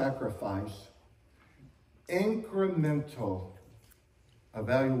 personal sacrifice, incremental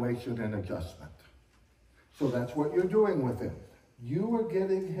evaluation and adjustment. So that's what you're doing with him. You are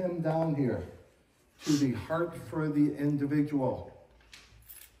getting him down here to the heart for the individual.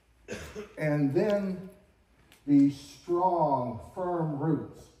 And then the strong, firm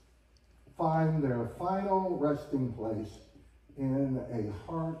roots find their final resting place in a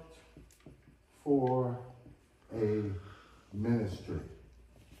heart for a ministry.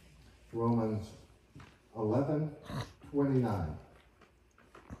 Romans 11:29.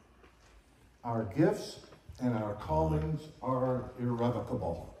 Our gifts and our callings are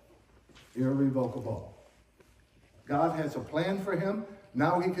irrevocable. Irrevocable. God has a plan for him.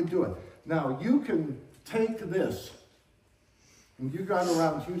 Now he can do it. Now you can take this. When you drive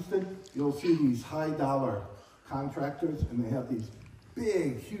around Houston, you'll see these high-dollar contractors, and they have these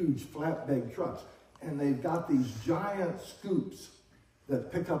big, huge flatbed trucks. And they've got these giant scoops that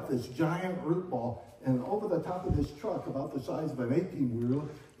pick up this giant root ball. And over the top of this truck, about the size of an 18-wheeler,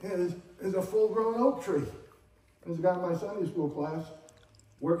 is a full-grown oak tree. There's a guy in my Sunday school class,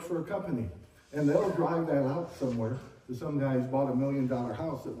 works for a company. And they'll drive that out somewhere to some guy who's bought $1 million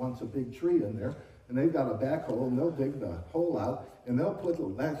house that wants a big tree in there. And they've got a backhoe, and they'll dig the hole out, and they'll put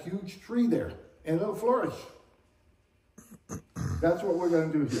that huge tree there, and it'll flourish. That's what we're going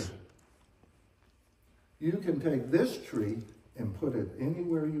to do here. You can take this tree and put it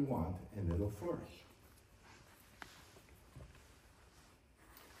anywhere you want, and it'll flourish.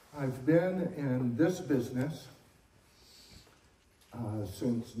 I've been in this business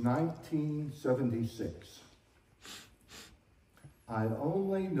since 1976. I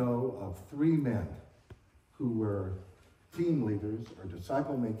only know of 3 men who were team leaders or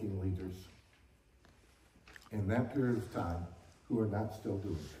disciple-making leaders in that period of time who are not still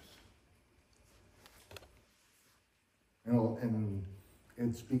doing this. And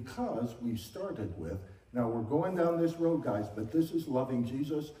it's because we started with, now we're going down this road, guys, but this is loving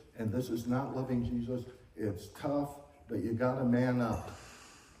Jesus, and this is not loving Jesus. It's tough, but you got to man up.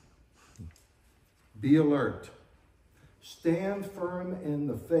 Be alert. Stand firm in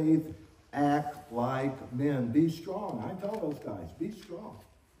the faith. Act like men. Be strong. I tell those guys, be strong.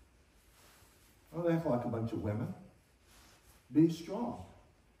 Don't act like a bunch of women. Be strong.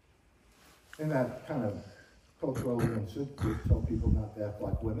 And that kind of culturally insensitive to tell people not to act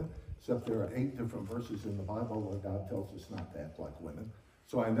like women, except there are 8 different verses in the Bible where God tells us not to act like women.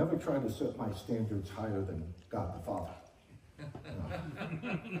 So I never try to set my standards higher than God the Father. No.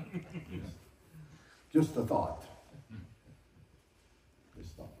 Just a thought.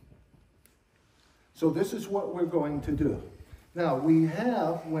 Just thought. So this is what we're going to do. Now we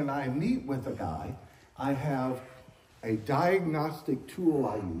have, when I meet with a guy, I have a diagnostic tool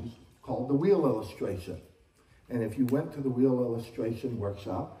I use called the wheel illustration. And if you went to the wheel illustration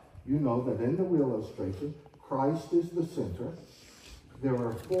workshop, you know that in the wheel illustration, Christ is the center. There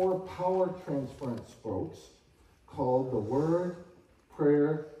are 4 power transference spokes called the Word,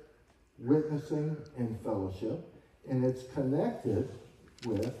 Prayer, Witnessing, and Fellowship. And it's connected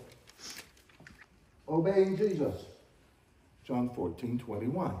with obeying Jesus. John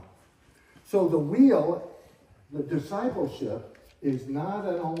 14:21. So the wheel, the discipleship, is not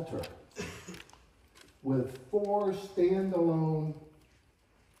an altar with 4 standalone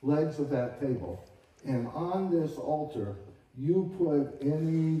legs of that table. And on this altar, you put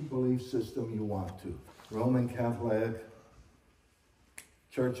any belief system you want to. Roman Catholic,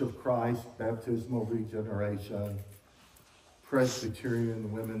 Church of Christ, baptismal regeneration,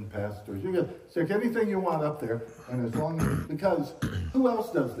 Presbyterian women pastors. You can stick anything you want up there, and as long as, because who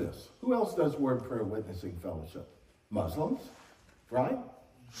else does this? Who else does word, prayer, witnessing, fellowship? Muslims, right?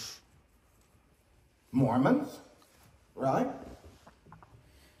 Mormons, right?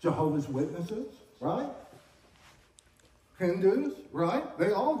 Jehovah's Witnesses, right? Hindus, right?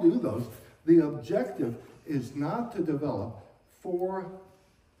 They all do those. The objective is not to develop 4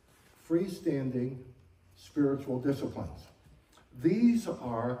 freestanding spiritual disciplines. These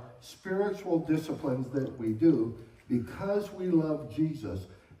are spiritual disciplines that we do because we love Jesus,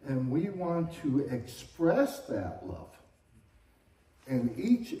 and we want to express that love in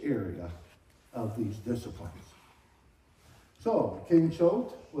each area of these disciplines. So, King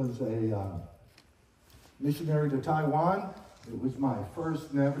Chot was a missionary to Taiwan. It was my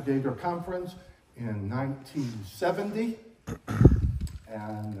first Navigator conference in 1970.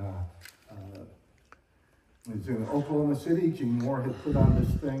 And it was in Oklahoma City. Gene Moore had put on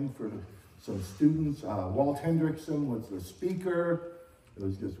this thing for some students. Walt Hendrickson was the speaker. It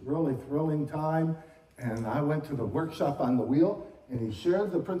was just really thrilling time. And I went to the workshop on the wheel, and he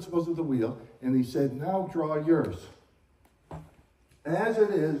shared the principles of the wheel, and he said, now draw yours as it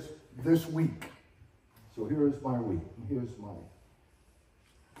is this week. So here is my week. Here's my.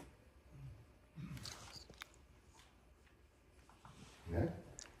 Okay.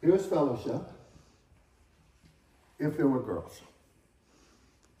 Here's fellowship. If there were girls.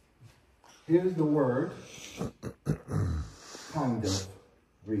 Here's the word. Kind of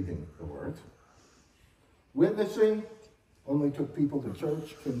reading the word. Witnessing. Only took people to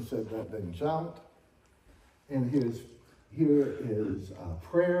church. Kim said that didn't count. And here is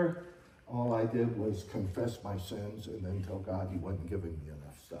prayer. All I did was confess my sins and then tell God he wasn't giving me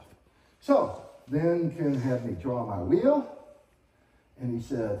enough stuff. So then Ken had me draw my wheel. And he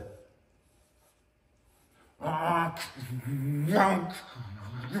said, now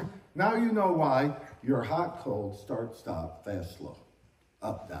you know why your hot, cold, start, stop, fast, slow,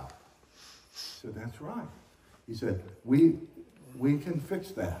 up, down. So that's right. He said, we can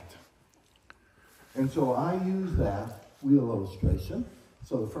fix that. And so I use that wheel illustration.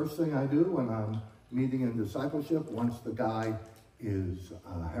 So the first thing I do when I'm meeting in discipleship, once the guy is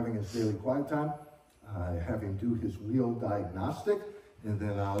having his daily quiet time, I have him do his wheel diagnostic. And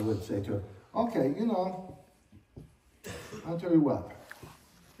then I would say to her, okay, you know, I'll tell you what.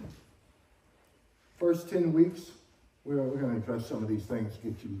 First 10 weeks, we're going to address some of these things,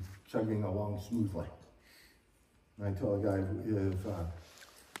 get you chugging along smoothly. And I tell a guy,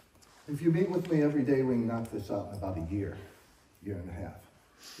 if you meet with me every day, we can knock this out in about a year and a half.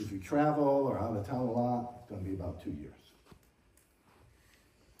 If you travel or out of town a lot, it's going to be about 2 years.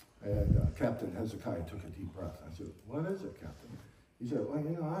 And Captain Hezekiah took a deep breath. I said, what is it, Captain? He said, well,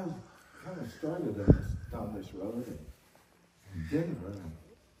 you know, I kind of started down this road in Denver, and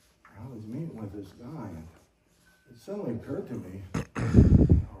I was meeting with this guy, and it suddenly occurred to me,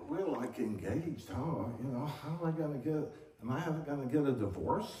 we're like engaged. How am I going to get, am I going to get a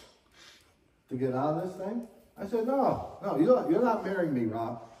divorce to get out of this thing? I said, no, you're not marrying me,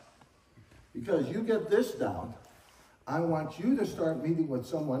 Rob, because you get this down. I want you to start meeting with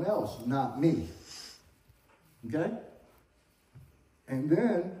someone else, not me. Okay? And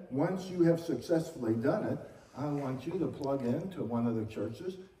then, once you have successfully done it, I want you to plug into one of the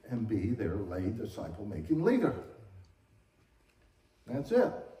churches and be their lay disciple-making leader. That's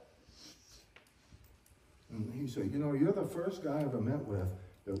it. And he said, you know, you're the first guy I ever met with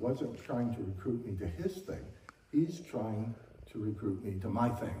that wasn't trying to recruit me to his thing. He's trying to recruit me to my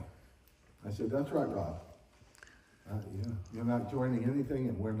thing. I said, that's right, Rob. You're not joining anything,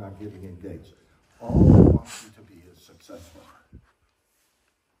 and we're not getting engaged. All I want you to be is successful.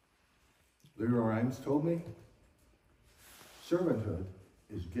 Leroy Rhymes told me, servanthood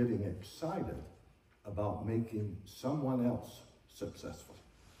is getting excited about making someone else successful.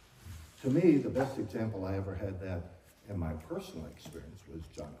 To me, the best example I ever had that in my personal experience was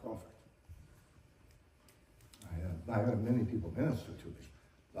John Crawford. I had many people minister to me,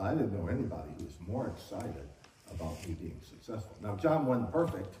 but I didn't know anybody who was more excited about me being successful. Now, John wasn't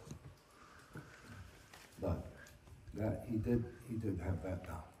perfect, but that he did have that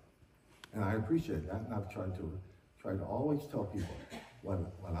down. And I appreciate that, and I've tried to always tell people what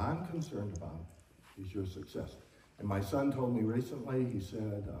I'm concerned about is your success. And my son told me recently, he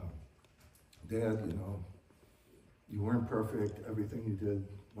said, Dad, you know, you weren't perfect. Everything you did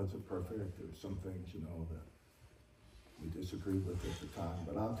wasn't perfect. There were some things, you know, that we disagreed with at the time.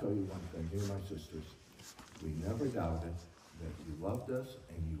 But I'll tell you one thing, you and my sisters, we never doubted that you loved us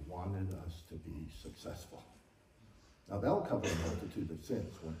and you wanted us to be successful. Now, that'll cover a multitude of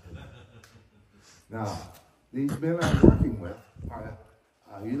sins, won't it? Now, these men I'm working with,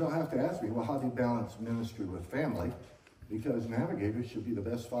 you don't have to ask me, well, how do you balance ministry with family? Because navigators should be the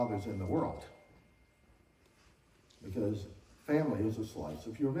best fathers in the world. Because family is a slice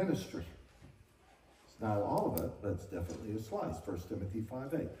of your ministry. It's not all of it, but it's definitely a slice. 1 Timothy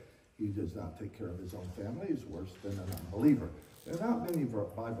 5:8. He does not take care of his own family is worse than an unbeliever. There are not many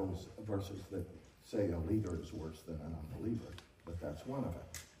Bible verses that say a leader is worse than an unbeliever, but that's one of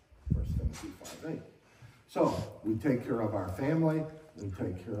it. 1 Timothy 5:8. So we take care of our family, we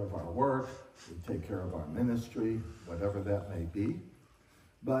take care of our work, we take care of our ministry, whatever that may be.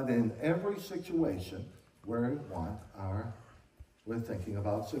 But in every situation we're thinking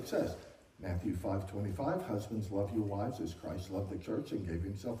about success. Matthew 5:25, husbands, love your wives as Christ loved the church and gave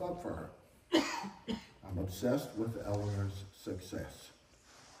himself up for her. I'm obsessed with Eleanor's success,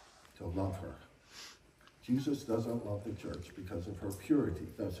 to love her. Jesus doesn't love the church because of her purity,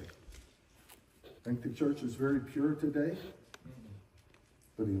 does he? Think the church is very pure today?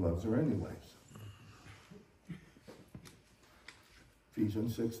 But he loves her anyways.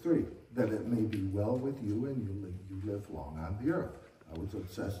 Ephesians 6:3, that it may be well with you and you live long on the earth. I was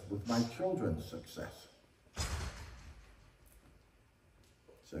obsessed with my children's success.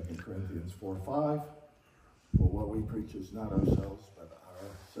 2 Corinthians 4:5, for what we preach is not ourselves, but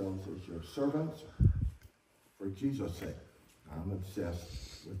ourselves as your servants, for Jesus' sake. I'm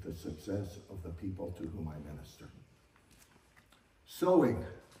obsessed with the success of the people to whom I minister. Sowing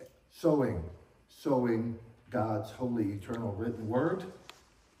God's holy, eternal, written word.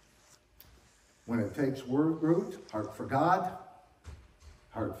 When it takes root, heart for God,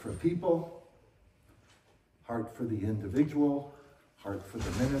 heart for people, heart for the individual, heart for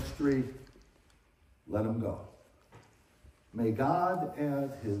the ministry, let them go. May God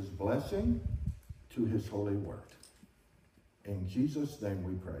add his blessing to his holy word. In Jesus' name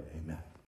we pray, amen.